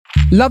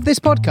Love this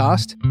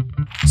podcast?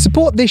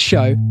 Support this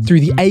show through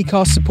the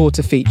Acast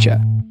supporter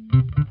feature.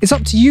 It's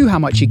up to you how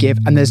much you give,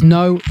 and there's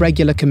no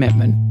regular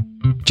commitment.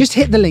 Just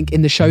hit the link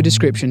in the show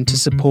description to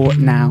support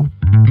now.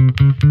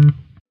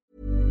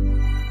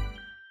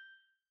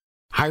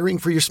 Hiring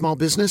for your small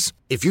business?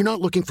 If you're not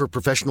looking for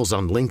professionals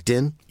on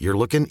LinkedIn, you're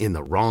looking in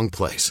the wrong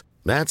place.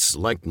 That's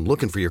like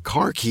looking for your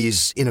car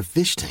keys in a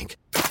fish tank.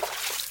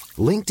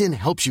 LinkedIn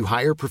helps you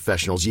hire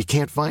professionals you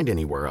can't find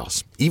anywhere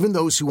else, even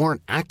those who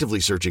aren't actively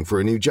searching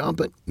for a new job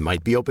but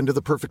might be open to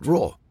the perfect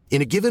role.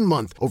 In a given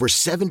month, over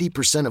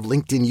 70% of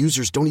LinkedIn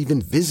users don't even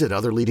visit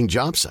other leading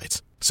job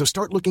sites. So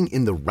start looking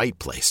in the right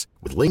place.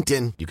 With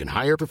LinkedIn, you can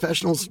hire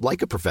professionals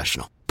like a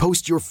professional.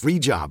 Post your free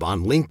job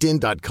on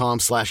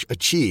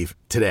linkedin.com/achieve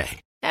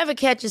today. Ever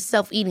catch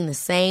yourself eating the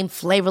same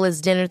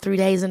flavorless dinner 3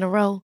 days in a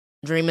row?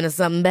 Dreaming of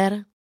something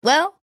better?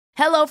 Well,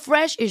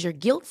 HelloFresh is your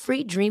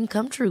guilt-free dream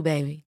come true,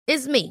 baby.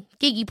 It's me,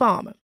 Keke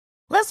Palmer.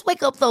 Let's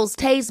wake up those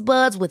taste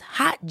buds with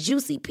hot,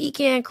 juicy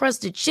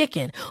pecan-crusted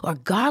chicken or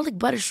garlic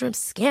butter shrimp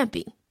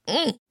scampi.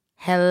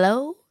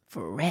 Hello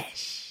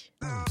Fresh.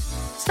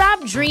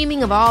 Stop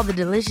dreaming of all the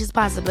delicious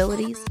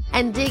possibilities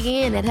and dig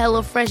in at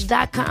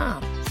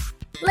HelloFresh.com.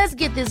 Let's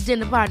get this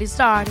dinner party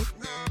started.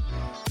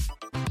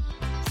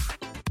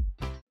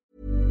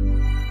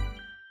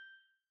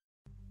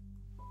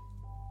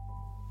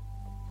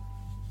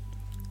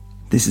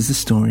 This is a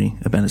story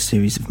about a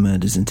series of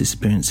murders and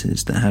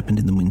disappearances that happened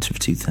in the winter of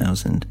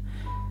 2000,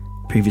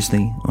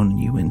 previously on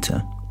New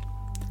Winter.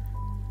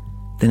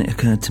 Then it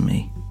occurred to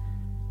me,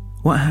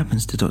 what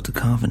happens to Dr.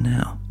 Carver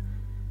now?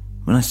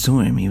 When I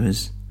saw him, he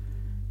was...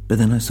 But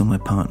then I saw my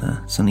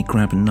partner suddenly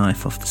grab a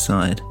knife off the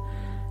side,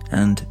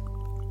 and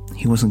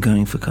he wasn't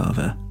going for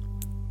Carver.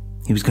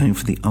 He was going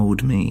for the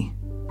old me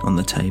on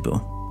the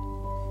table.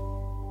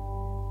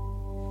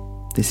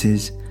 This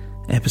is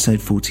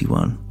episode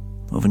 41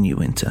 of A New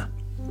Winter.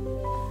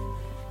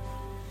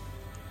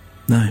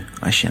 No,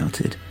 I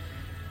shouted,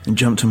 and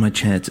jumped on my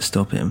chair to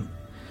stop him.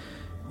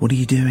 What are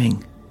you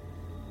doing?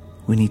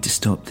 We need to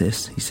stop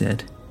this, he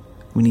said.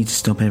 We need to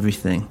stop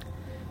everything.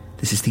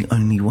 This is the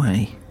only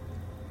way.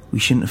 We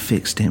shouldn't have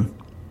fixed him.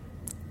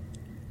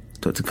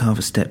 Dr.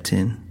 Carver stepped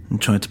in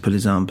and tried to pull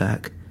his arm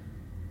back.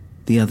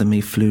 The other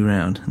me flew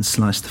round and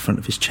sliced the front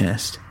of his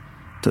chest.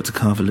 Dr.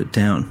 Carver looked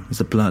down as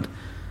the blood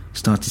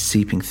started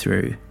seeping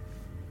through.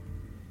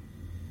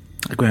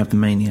 I grabbed the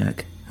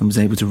maniac and was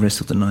able to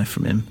wrestle the knife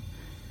from him.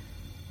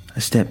 I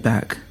stepped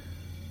back,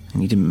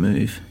 and he didn't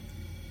move.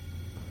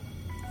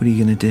 What are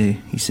you going to do?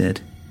 He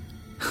said.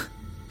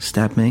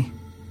 Stab me?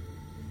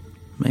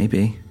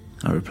 Maybe,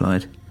 I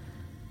replied.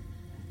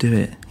 Do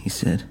it, he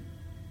said.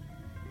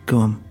 Go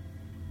on.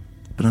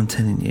 But I'm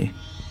telling you,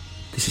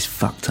 this is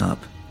fucked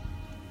up.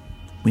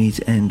 We need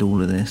to end all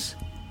of this,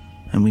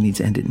 and we need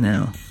to end it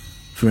now.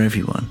 For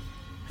everyone.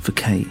 For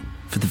Kate,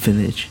 for the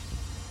village,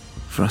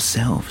 for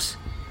ourselves.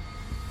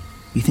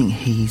 You think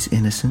he's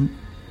innocent?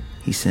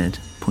 He said,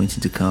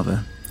 pointing to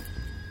Carver.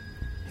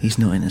 He's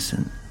not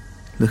innocent.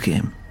 Look at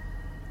him.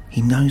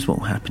 He knows what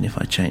will happen if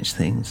I change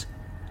things.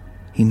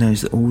 He knows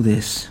that all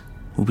this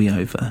will be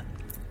over.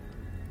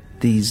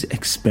 These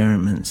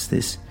experiments,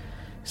 this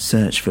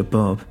search for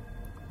Bob.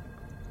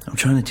 I'm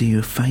trying to do you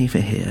a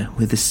favour here.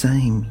 We're the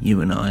same, you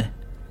and I.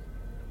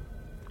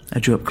 I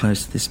drew up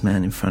close to this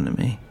man in front of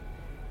me,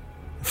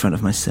 in front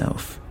of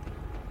myself.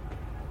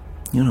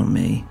 You're not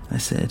me, I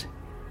said.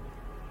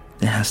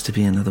 There has to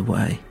be another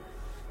way.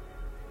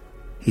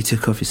 He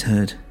took off his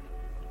hood.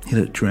 He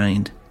looked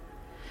drained.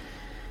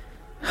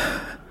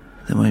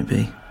 There won't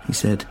be, he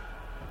said.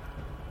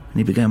 And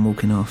he began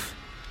walking off.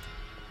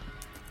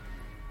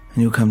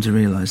 And you'll come to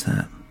realise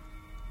that.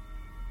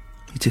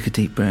 He took a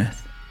deep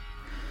breath.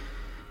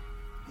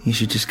 You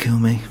should just kill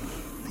me,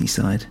 he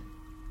sighed.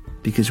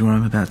 Because where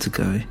I'm about to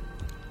go,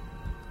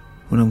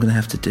 what I'm going to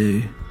have to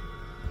do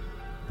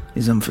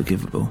is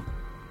unforgivable.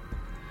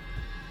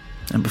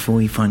 And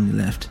before he finally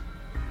left,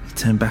 he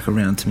turned back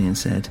around to me and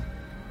said,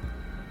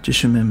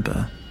 just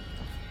remember,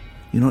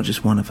 you're not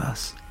just one of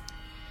us.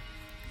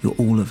 You're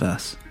all of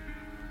us.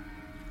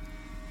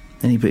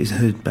 Then he put his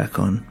hood back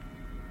on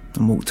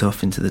and walked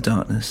off into the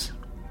darkness.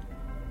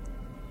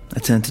 I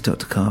turned to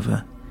Dr.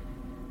 Carver.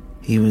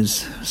 He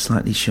was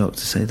slightly shocked,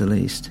 to say the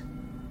least,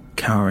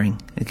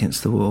 cowering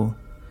against the wall.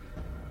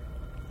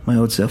 My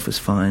old self was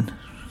fine,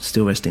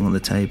 still resting on the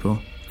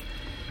table,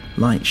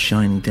 light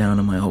shining down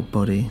on my whole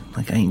body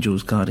like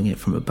angels guarding it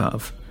from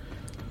above,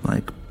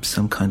 like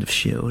some kind of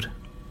shield.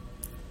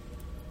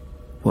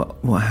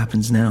 What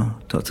happens now?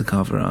 Dr.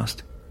 Carver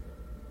asked.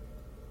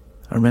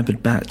 I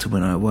remembered back to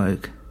when I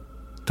awoke.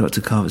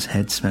 Dr. Carver's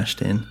head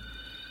smashed in.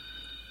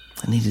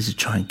 I needed to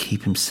try and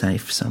keep him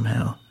safe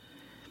somehow.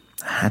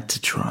 I had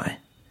to try.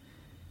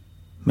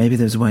 Maybe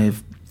there's a way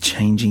of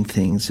changing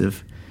things,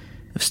 of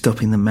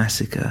stopping the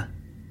massacre.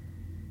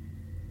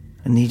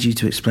 I need you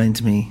to explain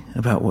to me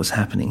about what's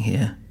happening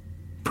here,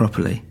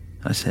 properly,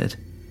 I said.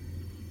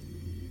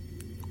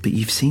 But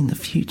you've seen the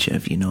future,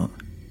 have you not?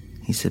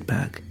 He said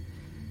back.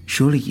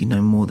 Surely you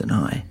know more than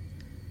I.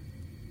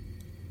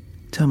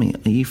 Tell me,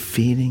 are you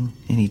feeling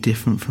any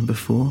different from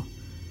before?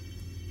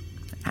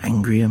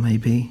 angrier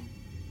maybe,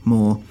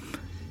 more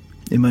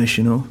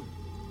emotional.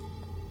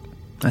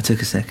 I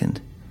took a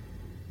second.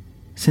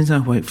 Since I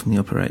woke from the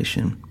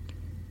operation,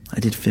 I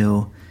did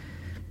feel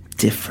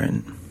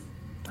different.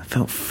 I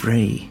felt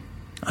free,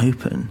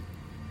 open.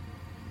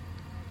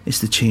 It's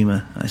the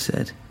tumour, I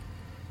said.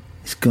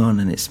 It's gone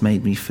and it's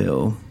made me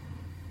feel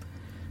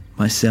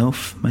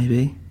myself,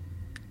 maybe.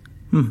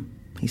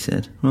 He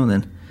said. Well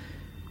then,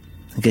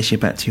 I guess you're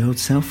back to your old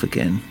self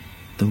again.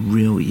 The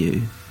real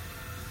you.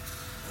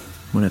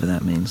 Whatever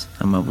that means,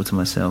 I mumbled to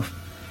myself.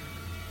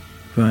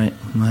 Right,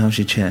 well, how's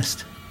your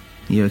chest?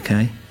 You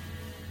okay?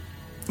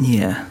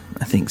 Yeah,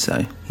 I think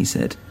so, he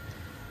said.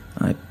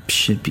 I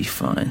should be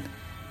fine.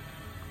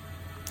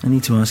 I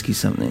need to ask you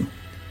something.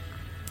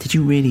 Did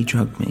you really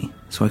drug me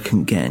so I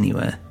couldn't get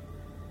anywhere?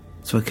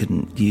 So I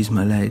couldn't use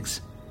my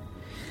legs?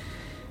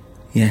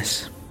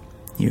 Yes,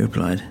 he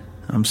replied.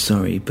 I'm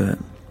sorry, but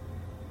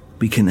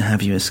we couldn't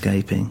have you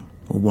escaping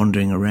or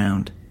wandering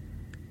around.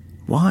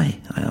 Why?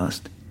 I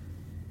asked.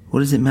 What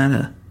does it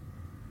matter?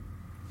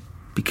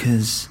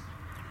 Because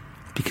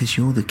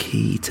you're the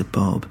key to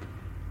Bob.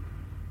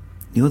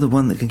 You're the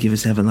one that can give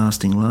us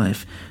everlasting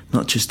life,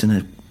 not just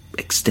an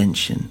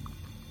extension.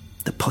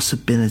 The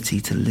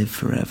possibility to live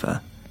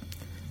forever.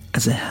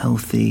 As a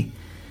healthy,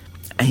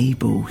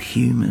 able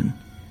human.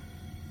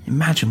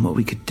 Imagine what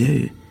we could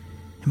do.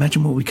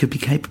 Imagine what we could be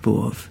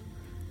capable of.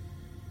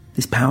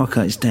 This power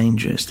cut is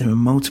dangerous. There are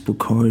multiple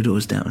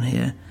corridors down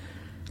here,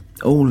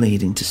 all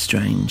leading to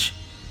strange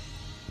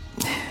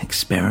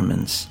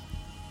experiments.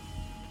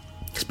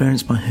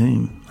 Experiments by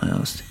whom? I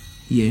asked.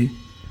 You?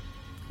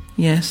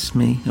 Yes,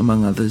 me,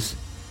 among others.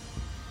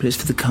 But it's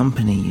for the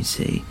company, you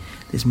see.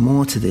 There's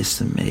more to this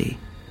than me.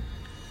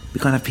 We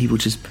can't have people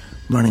just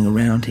running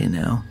around here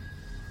now.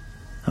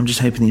 I'm just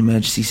hoping the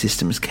emergency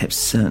system has kept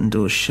certain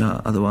doors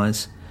shut,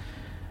 otherwise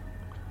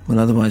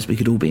we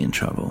could all be in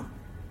trouble.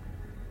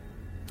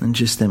 And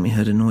just then we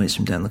heard a noise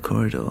from down the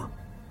corridor.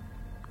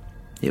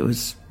 It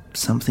was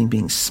something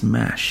being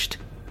smashed.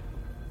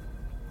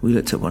 We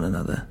looked at one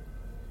another.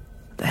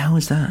 What the hell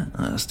is that?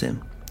 I asked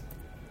him.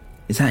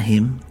 Is that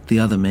him? The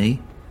other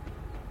me?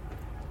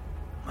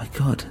 My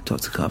God,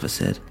 Dr. Carver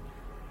said.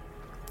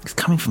 It's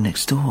coming from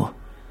next door.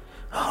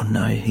 Oh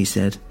no, he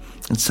said,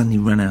 and suddenly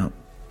ran out.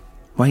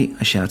 Wait,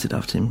 I shouted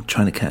after him,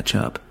 trying to catch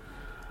up.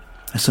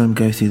 I saw him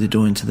go through the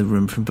door into the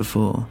room from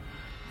before,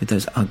 with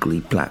those ugly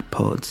black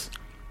pods.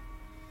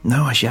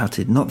 No, I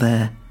shouted, not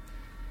there.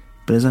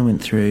 But as I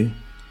went through,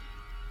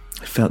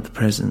 I felt the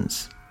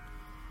presence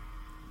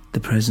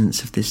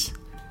of this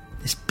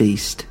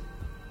beast,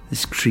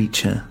 this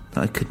creature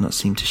that I could not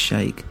seem to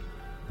shake,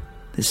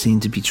 that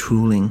seemed to be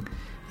trawling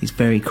these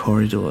very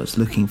corridors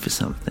looking for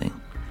something.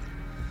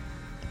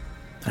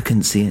 I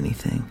couldn't see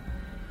anything,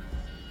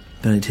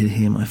 but I did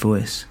hear my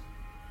voice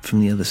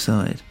from the other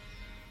side.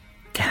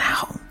 Get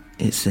out,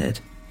 it said.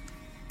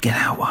 Get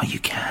out while you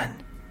can.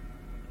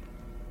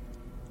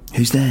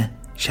 Who's there?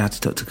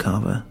 Shouted Dr.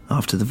 Carver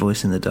after the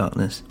voice in the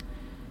darkness.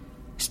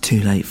 It's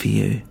too late for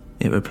you,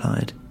 it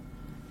replied.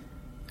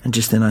 And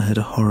just then I heard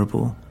a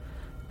horrible,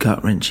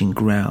 gut-wrenching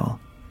growl,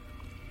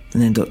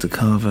 and then Dr.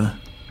 Carver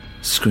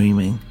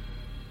screaming,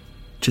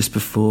 just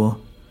before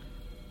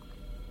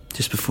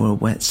a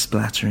wet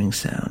splattering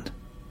sound.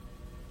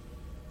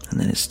 And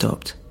then it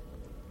stopped.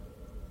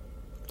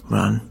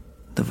 Run,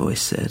 the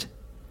voice said.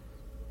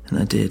 And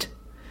I did.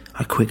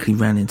 I quickly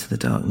ran into the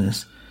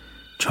darkness,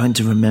 trying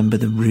to remember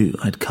the route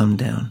I'd come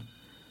down.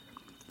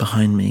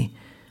 Behind me,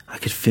 I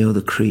could feel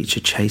the creature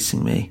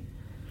chasing me.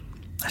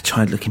 I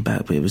tried looking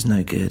back, but it was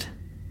no good.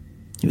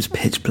 It was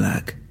pitch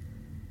black.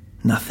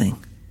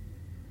 Nothing.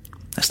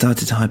 I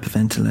started to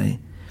hyperventilate.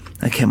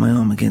 I kept my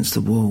arm against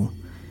the wall,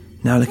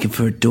 now looking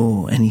for a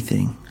door,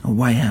 anything, a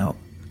way out.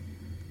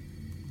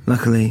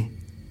 Luckily,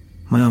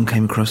 my arm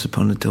came across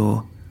upon a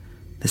door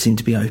that seemed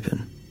to be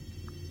open,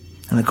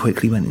 and I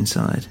quickly went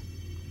inside.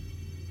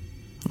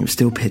 It was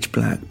still pitch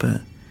black,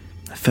 but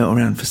I felt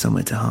around for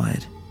somewhere to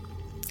hide.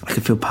 I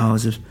could feel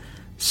piles of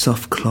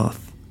soft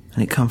cloth,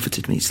 and it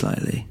comforted me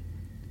slightly.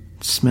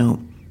 It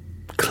smelled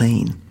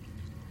clean.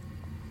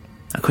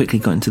 I quickly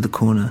got into the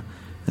corner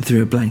and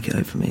threw a blanket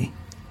over me,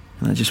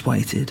 and I just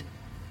waited.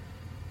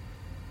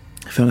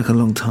 I felt like a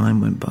long time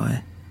went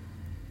by,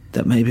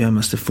 that maybe I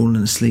must have fallen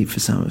asleep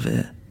for some of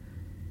it.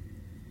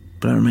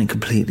 But I remained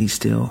completely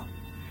still.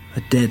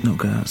 I dared not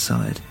go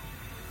outside.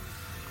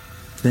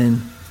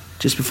 Then,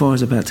 just before I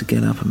was about to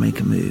get up and make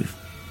a move,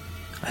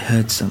 I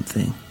heard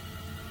something.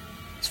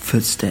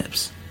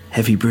 Footsteps,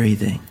 heavy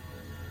breathing.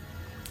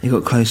 It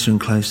got closer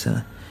and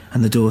closer,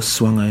 and the door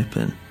swung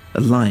open,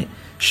 a light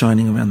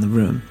shining around the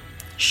room.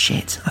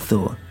 Shit, I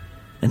thought,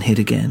 and hid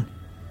again.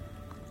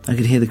 I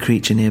could hear the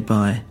creature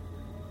nearby,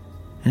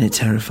 and it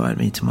terrified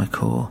me to my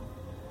core.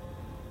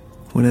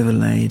 Whatever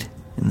laid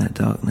in that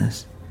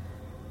darkness,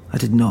 I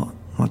did not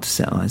want to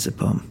set eyes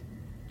upon.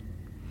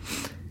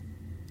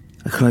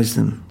 I closed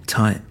them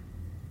tight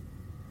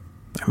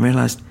and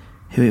realised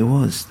who it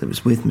was that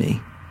was with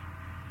me.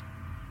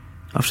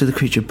 After the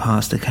creature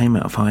passed, I came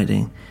out of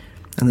hiding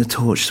and the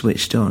torch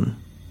switched on.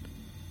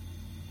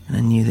 and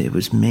I knew that it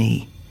was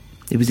me.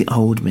 It was the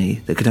old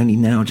me that could only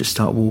now just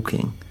start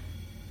walking.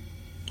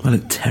 I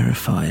looked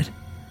terrified,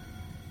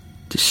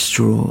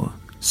 distraught,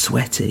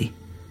 sweaty.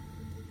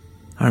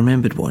 I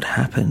remembered what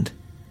happened.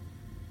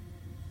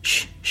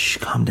 Shh,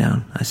 calm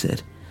down, I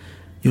said.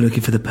 You're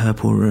looking for the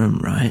purple room,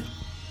 right?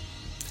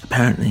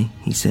 Apparently,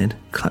 he said,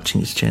 clutching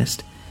his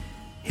chest.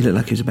 He looked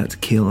like he was about to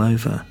keel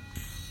over.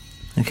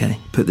 Okay,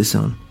 put this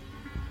on.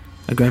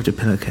 I grabbed a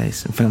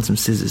pillowcase and found some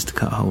scissors to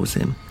cut holes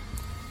in.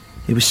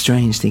 It was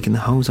strange thinking the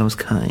holes I was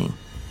cutting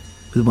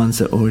were the ones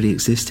that already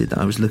existed that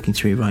I was looking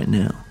through right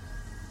now.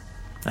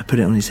 I put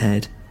it on his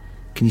head.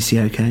 Can you see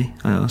okay?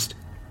 I asked.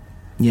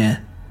 Yeah,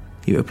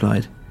 he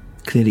replied,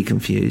 clearly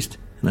confused,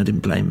 and I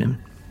didn't blame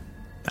him.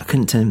 I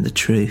couldn't tell him the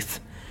truth.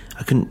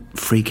 I couldn't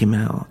freak him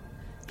out.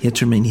 He had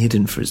to remain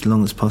hidden for as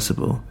long as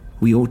possible.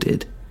 We all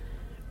did.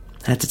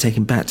 I had to take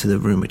him back to the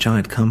room which I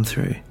had come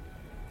through.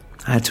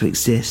 I had to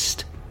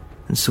exist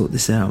and sort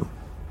this out.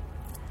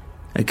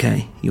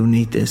 Okay, you'll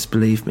need this,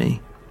 believe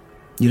me.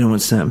 You don't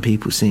want certain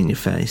people seeing your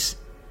face.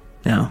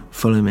 Now,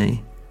 follow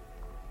me.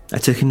 I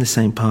took him the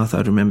same path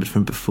I'd remembered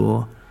from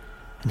before,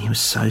 and he was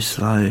so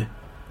slow.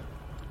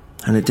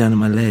 I looked down at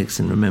my legs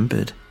and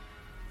remembered.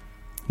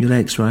 Your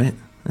legs, right?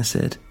 I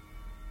said.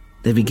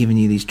 They've been giving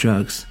you these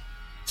drugs,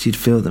 so you'd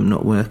feel them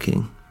not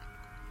working.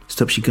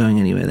 Stops you going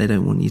anywhere they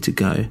don't want you to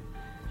go.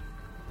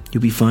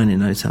 You'll be fine in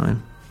no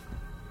time.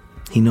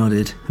 He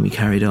nodded, and we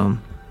carried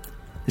on.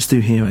 It's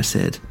through here, I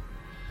said.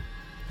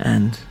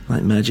 And,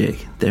 like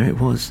magic, there it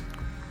was.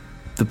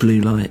 The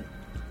blue light.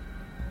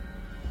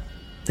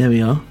 There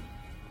we are.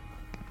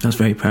 I was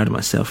very proud of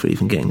myself for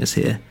even getting us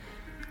here.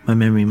 My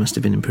memory must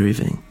have been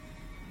improving.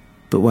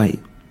 But wait.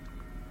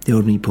 The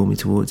old me pulled me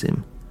towards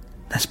him.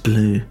 That's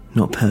blue,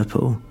 not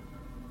purple.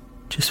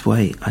 Just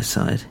wait, I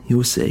sighed.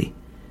 You'll see.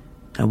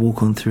 I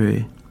walk on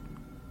through.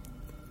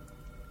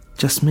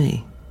 Just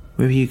me?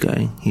 Where are you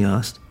going? He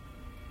asked.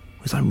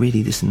 Was I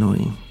really this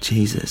annoying?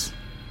 Jesus.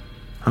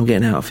 I'm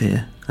getting out of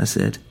here, I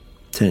said,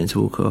 turning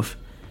to walk off.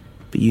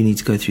 But you need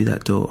to go through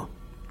that door.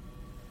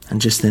 And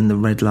just then the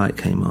red light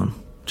came on,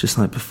 just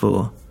like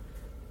before.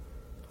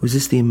 Was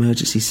this the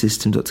emergency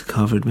system Dr.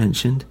 Carver had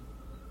mentioned?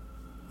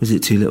 Was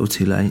it too little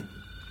too late?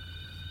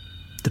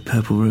 The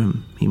purple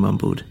room, he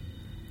mumbled.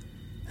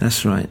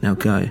 That's right, now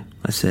go,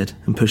 I said,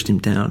 and pushed him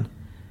down.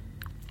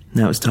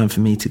 Now it's time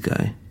for me to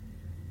go.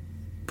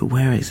 But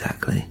where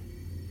exactly?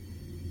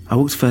 I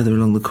walked further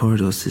along the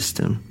corridor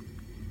system.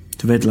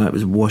 The red light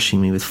was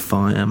washing me with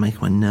fire,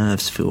 making my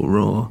nerves feel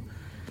raw.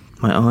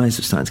 My eyes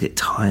were starting to get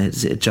tired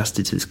as it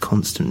adjusted to this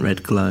constant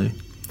red glow.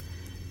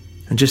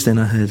 And just then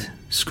I heard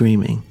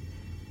screaming.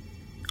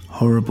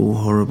 Horrible,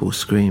 horrible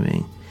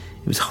screaming.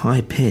 It was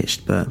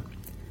high-pitched, but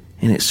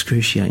in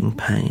excruciating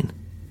pain.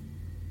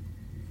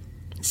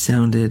 It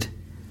sounded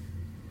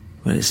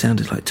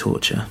like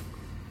torture.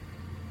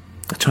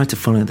 I tried to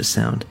follow the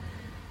sound.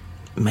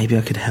 Maybe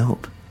I could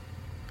help.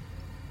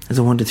 As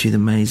I wandered through the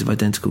maze of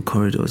identical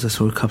corridors, I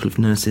saw a couple of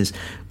nurses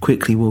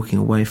quickly walking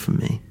away from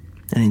me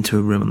and into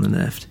a room on the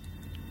left.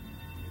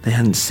 They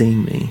hadn't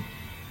seen me,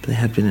 but they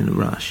had been in a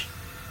rush.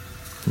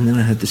 And then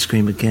I heard the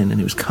scream again, and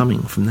it was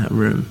coming from that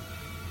room.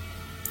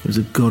 It was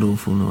a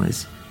god-awful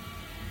noise.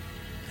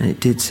 And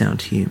it did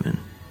sound human.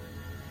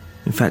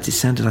 In fact, it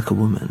sounded like a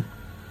woman.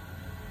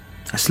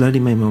 I slowly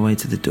made my way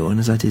to the door, and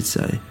as I did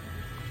so,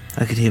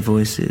 I could hear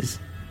voices.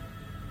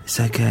 It's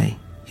okay,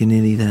 you're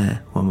nearly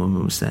there, one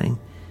woman was saying.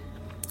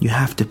 You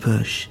have to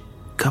push.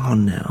 Come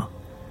on now.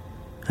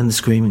 And the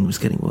screaming was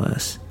getting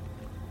worse.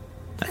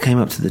 I came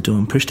up to the door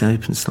and pushed it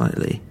open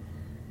slightly.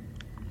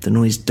 The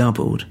noise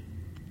doubled.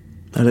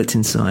 I looked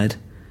inside,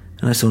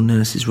 and I saw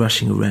nurses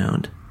rushing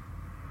around.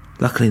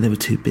 Luckily, they were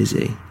too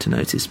busy to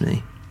notice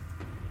me.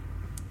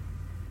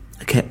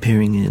 I kept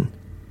peering in,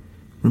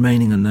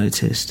 remaining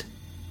unnoticed,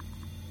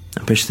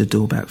 and pushed the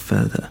door back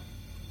further.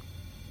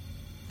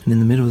 And in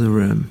the middle of the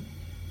room,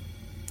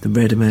 the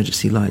red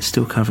emergency light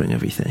still covering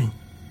everything,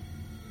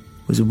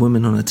 was a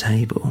woman on a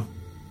table,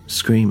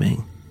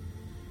 screaming.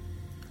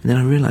 And then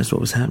I realised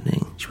what was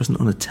happening. She wasn't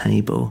on a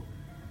table.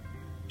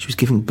 She was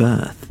giving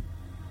birth.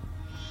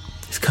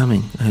 It's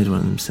coming, I heard one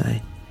of them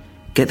say.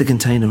 Get the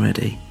container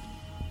ready.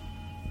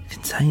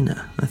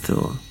 Container, I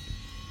thought.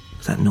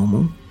 Was that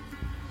normal?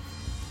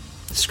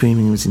 The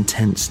screaming was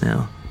intense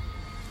now.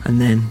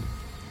 And then,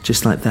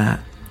 just like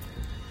that,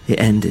 it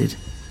ended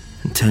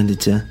and turned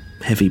into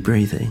heavy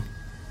breathing.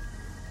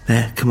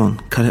 There, come on,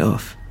 cut it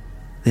off.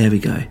 There we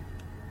go.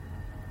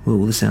 Were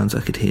all the sounds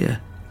I could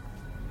hear.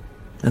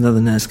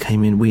 Another nurse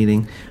came in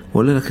wheeling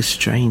what looked like a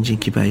strange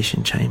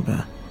incubation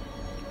chamber.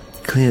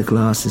 Clear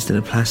glass instead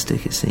of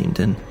plastic, it seemed,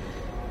 and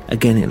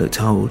again it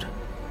looked old.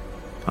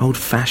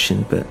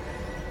 Old-fashioned, but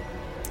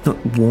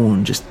not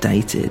worn, just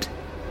dated.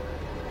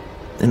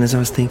 And as I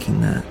was thinking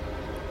that,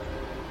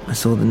 I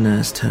saw the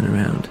nurse turn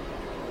around.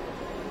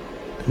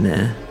 And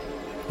there,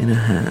 in her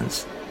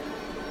hands,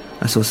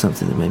 I saw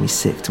something that made me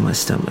sick to my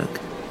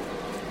stomach.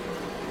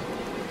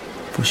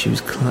 For she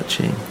was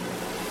clutching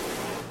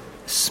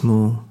a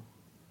small,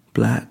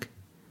 black,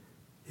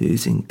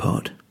 oozing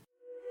pod.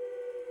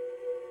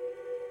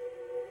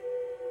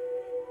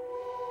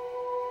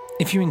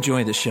 If you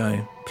enjoy the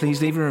show,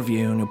 please leave a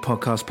review on your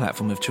podcast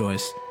platform of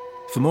choice.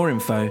 For more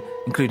info,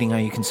 including how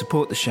you can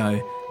support the show,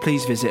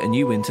 please visit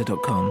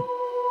anewwinter.com.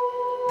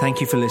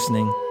 Thank you for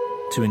listening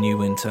to A New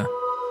Winter.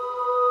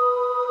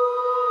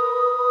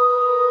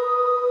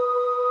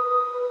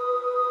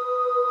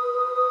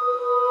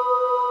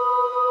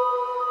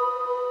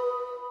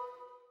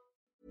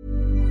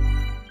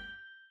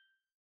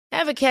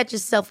 Ever catch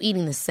yourself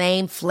eating the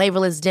same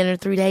flavorless dinner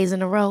 3 days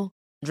in a row?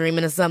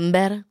 Dreaming of something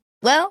better?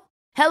 Well,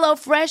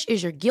 HelloFresh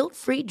is your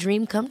guilt-free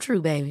dream come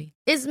true, baby.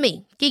 It's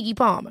me, Keke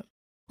Palmer.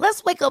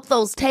 Let's wake up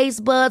those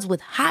taste buds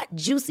with hot,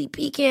 juicy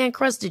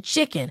pecan-crusted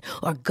chicken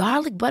or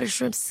garlic butter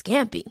shrimp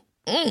scampi.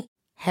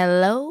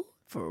 Hello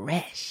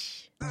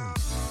Fresh.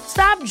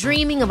 Stop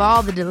dreaming of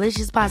all the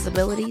delicious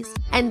possibilities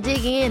and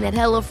dig in at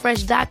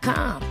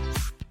HelloFresh.com.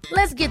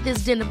 Let's get this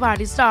dinner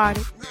party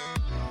started.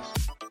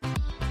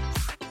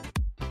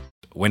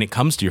 When it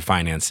comes to your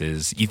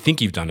finances, you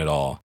think you've done it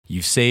all.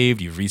 You've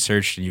saved, you've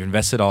researched, and you've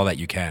invested all that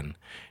you can.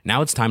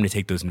 Now it's time to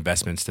take those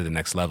investments to the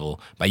next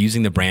level by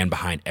using the brand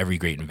behind every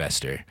great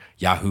investor,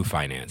 Yahoo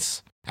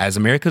Finance. As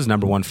America's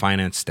 #1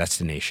 finance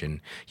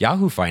destination,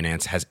 Yahoo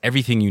Finance has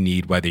everything you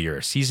need, whether you're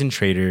a seasoned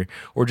trader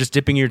or just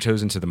dipping your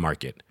toes into the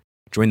market.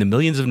 Join the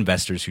millions of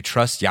investors who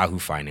trust Yahoo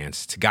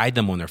Finance to guide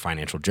them on their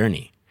financial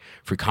journey.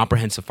 For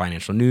comprehensive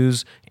financial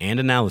news and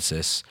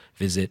analysis,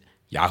 visit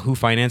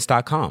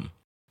yahoofinance.com.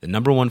 The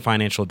 #1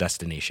 financial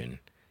destination,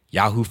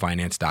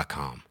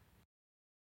 yahoofinance.com.